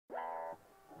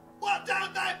1, 2, 3,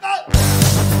 4.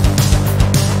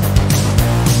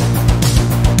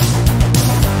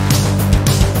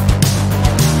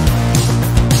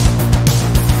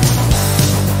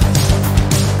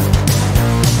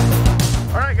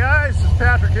 Alright guys, this is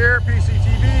Patrick here,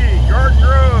 PCTV, Garden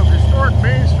Grove, historic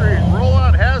Main Street.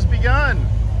 Rollout has begun.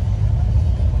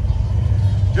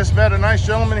 Just met a nice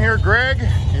gentleman here, Greg,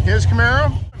 in his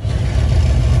Camaro.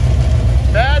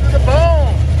 Bad to the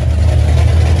bone.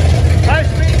 Nice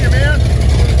meeting you, man.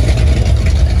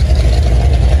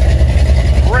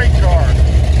 Great car.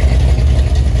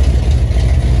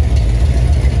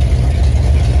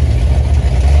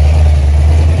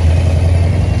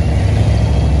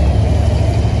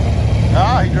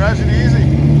 Ah, he drives it easy.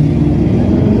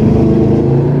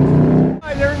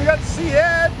 I never even got to see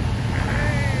Ed.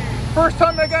 First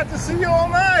time I got to see you all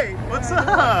night. What's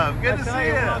up? Good to see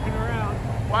you. Walking around.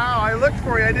 Wow, I looked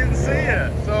for you. I didn't see you.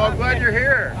 So I'm glad you're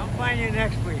here. I'll find you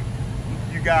next week.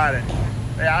 You got it.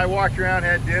 Yeah, I walked around,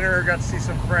 had dinner, got to see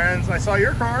some friends. I saw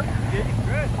your car. Good.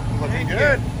 Looking Thank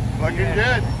good. you. Looking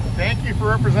Yeah. good. Thank you for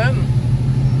representing.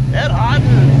 Ed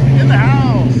Hodges in the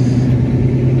house.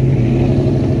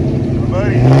 My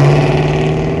buddy.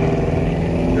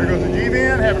 There goes the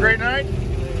G-Van. Have a great night.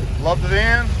 Love the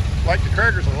van. Like the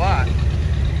Kragers a lot.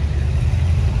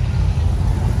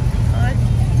 Alright.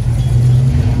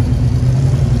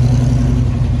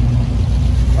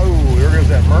 Oh, there goes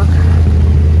that Merc.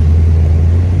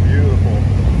 Beautiful.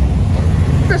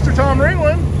 Mr. Tom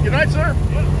Ringland. Good night, sir.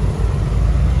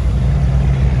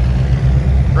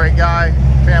 Great guy.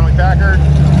 Family Packard.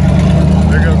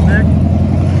 There goes Nick.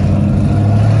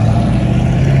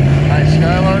 Nice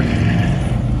Skylark.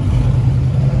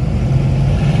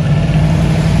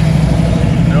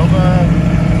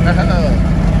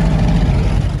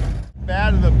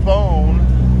 Bad to the bone.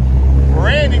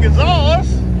 Randy Gonzalez.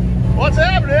 What's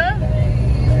happening?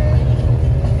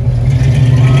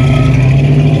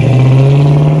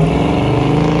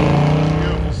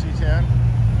 Beautiful C10.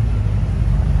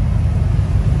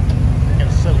 Taking a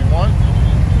 71.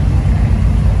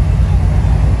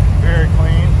 Very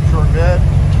clean, short bed.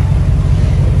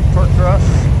 Torque truss,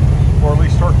 or at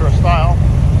least torque truss style.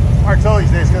 Hard to tell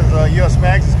these days because US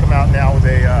Mags has come out now with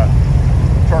a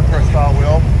torque truss style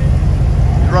wheel.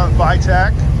 You run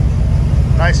Vitac,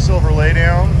 nice silver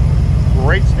laydown,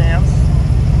 great stance.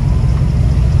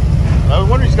 I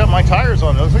wonder if he's got my tires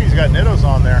on. It looks like he's got Nittos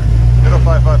on there. Nitto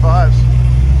 555s.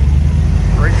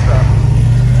 Great stuff.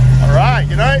 All right,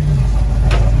 good night.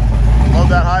 Love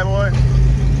that high boy.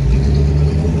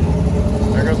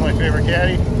 There goes my favorite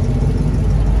caddy.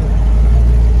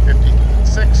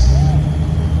 56.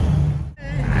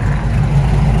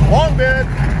 Long bed.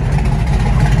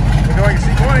 We're going to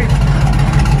C20.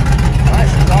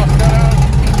 Nice exhaust cutout.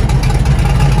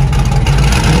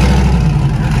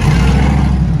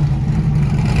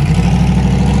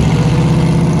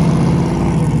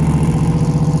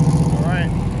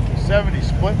 Alright. 70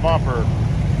 split bumper.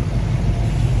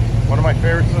 One of my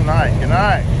favorites of the night. Good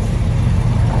night.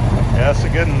 Yeah, that's a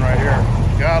good one right here.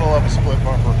 Gotta love a split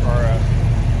bumper RS.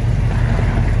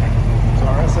 It's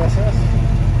RSSS?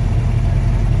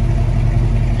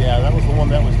 Yeah, that was the one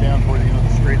that was down toward the end of the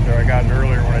street there. I got it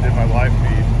earlier when I did my live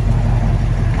feed.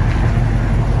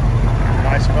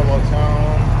 Nice mellow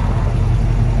tone.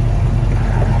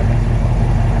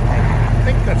 I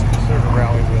think that's considered a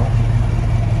rally wheel.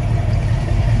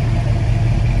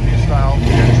 New style,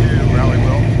 Gen 2 rally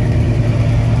wheel.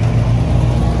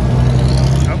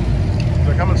 Nope.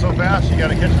 They're coming so fast, you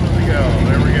gotta catch them as we go.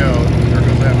 There we go. There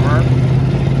goes that Merc.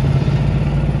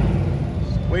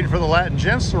 Waiting for the Latin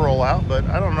gents to roll out, but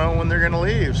I don't know when they're going to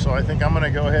leave, so I think I'm going to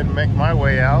go ahead and make my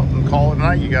way out and call it a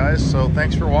night, you guys. So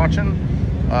thanks for watching.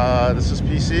 This is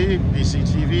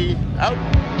PCTV out.